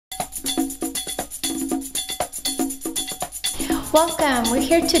Welcome. We're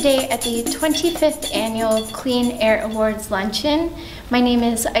here today at the 25th Annual Clean Air Awards Luncheon. My name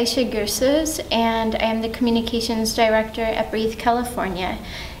is Aisha Gursus, and I am the Communications Director at Breathe, California.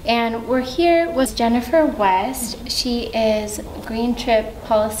 And we're here with Jennifer West. She is Green Trip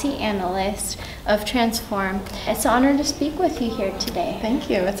Policy Analyst of Transform. It's an honor to speak with you here today. Thank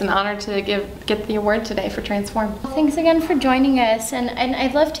you. It's an honor to get the award today for Transform. Thanks again for joining us, and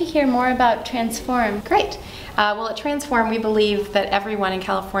I'd love to hear more about Transform. Great. Well, at Transform, we believe that everyone in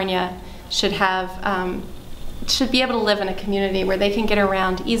California should be able to live in a community where they can get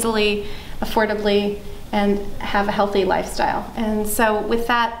around easily, affordably, and have a healthy lifestyle. And so with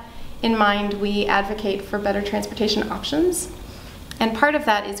that in mind, we advocate for better transportation options. And part of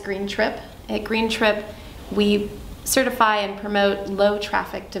that is Green Trip. At Green Trip, we certify and promote low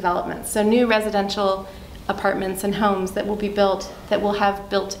traffic developments. So new residential apartments and homes that will be built that will have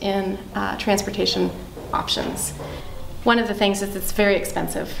built-in transportation options. One of the things is it's very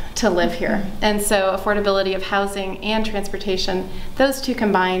expensive to live here. And so affordability of housing and transportation, those two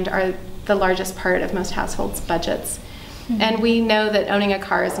combined are the largest part of most households' budgets. And we know that owning a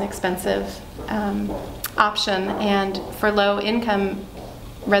car is an expensive option, and for low-income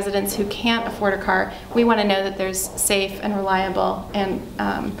residents who can't afford a car, we want to know that there's safe and reliable and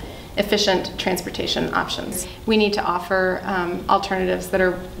efficient transportation options. We need to offer alternatives that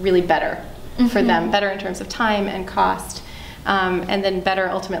are really better for them, better in terms of time and cost, and then better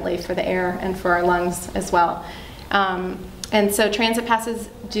ultimately for the air and for our lungs as well. And so transit passes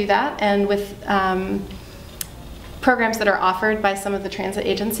do that, and with programs that are offered by some of the transit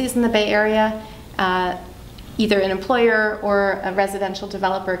agencies in the Bay Area, either an employer or a residential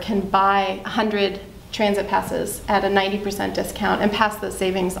developer can buy 100 transit passes at a 90% discount and pass those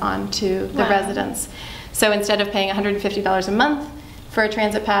savings on to the residents. So instead of paying $150 a month for a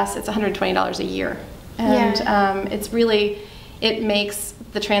transit pass, it's $120 a year. And it makes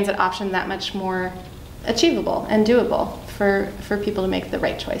the transit option that much more achievable and doable for people to make the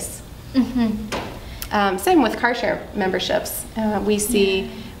right choice. Same with car share memberships. We see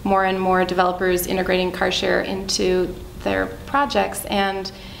more and more developers integrating car share into their projects,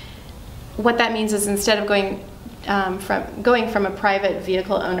 and what that means is instead of going from a private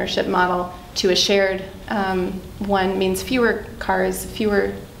vehicle ownership model to a shared one means fewer cars,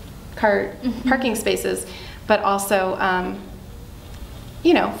 fewer parking spaces, but also,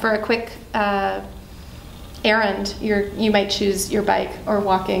 for a quick errand, you might choose your bike or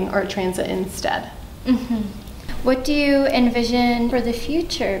walking or transit instead. What do you envision for the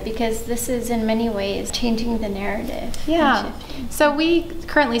future? Because this is in many ways changing the narrative. Yeah. So we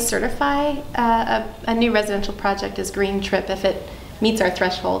currently certify a new residential project as Green Trip if it meets our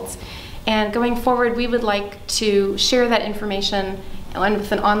thresholds. And going forward, we would like to share that information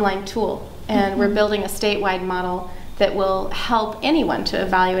with an online tool. And we're building a statewide model that will help anyone to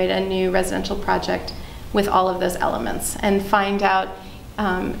evaluate a new residential project with all of those elements and find out,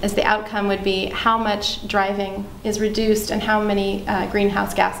 as the outcome would be, how much driving is reduced and how many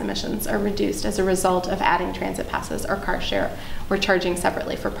greenhouse gas emissions are reduced as a result of adding transit passes or car share or charging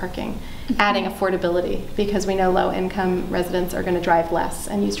separately for parking. Adding affordability, because we know low-income residents are going to drive less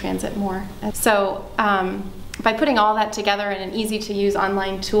and use transit more. So by putting all that together in an easy-to-use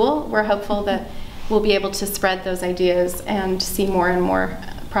online tool, we're hopeful that we'll be able to spread those ideas and see more and more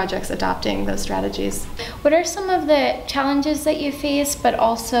projects adopting those strategies. What are some of the challenges that you face, but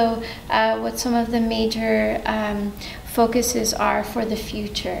also what some of the major focuses are for the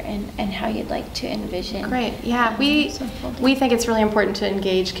future and how you'd like to envision? Great, yeah. We think it's really important to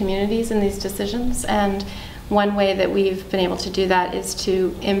engage communities in these decisions, and one way that we've been able to do that is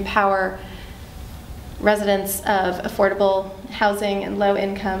to empower residents of affordable housing and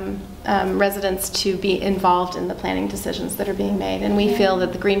low-income residents to be involved in the planning decisions that are being made. And we feel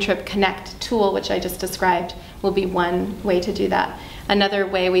that the Green Trip Connect tool, which I just described, will be one way to do that. Another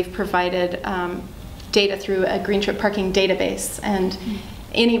way, we've provided data through a Green Trip parking database, and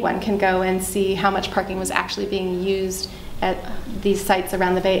anyone can go and see how much parking was actually being used at these sites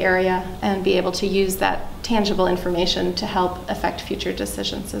around the Bay Area and be able to use that tangible information to help affect future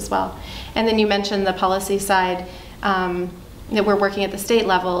decisions as well. And then you mentioned the policy side, that we're working at the state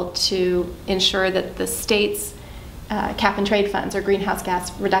level to ensure that the state's cap and trade funds or greenhouse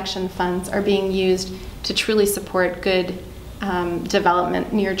gas reduction funds are being used to truly support good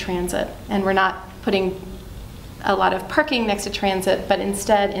development near transit. And we're not putting a lot of parking next to transit, but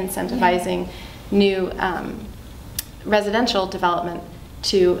instead incentivizing new residential development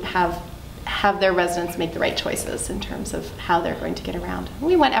to have their residents make the right choices in terms of how they're going to get around.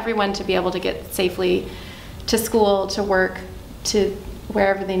 We want everyone to be able to get safely to school, to work, to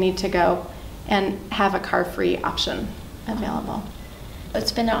wherever they need to go, and have a car-free option. available.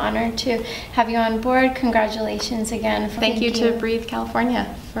 It's been an honor to have you on board. Congratulations again. Thank you to Breathe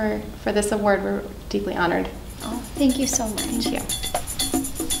California for this award. We're deeply honored. Oh, thank you so much. Thank you.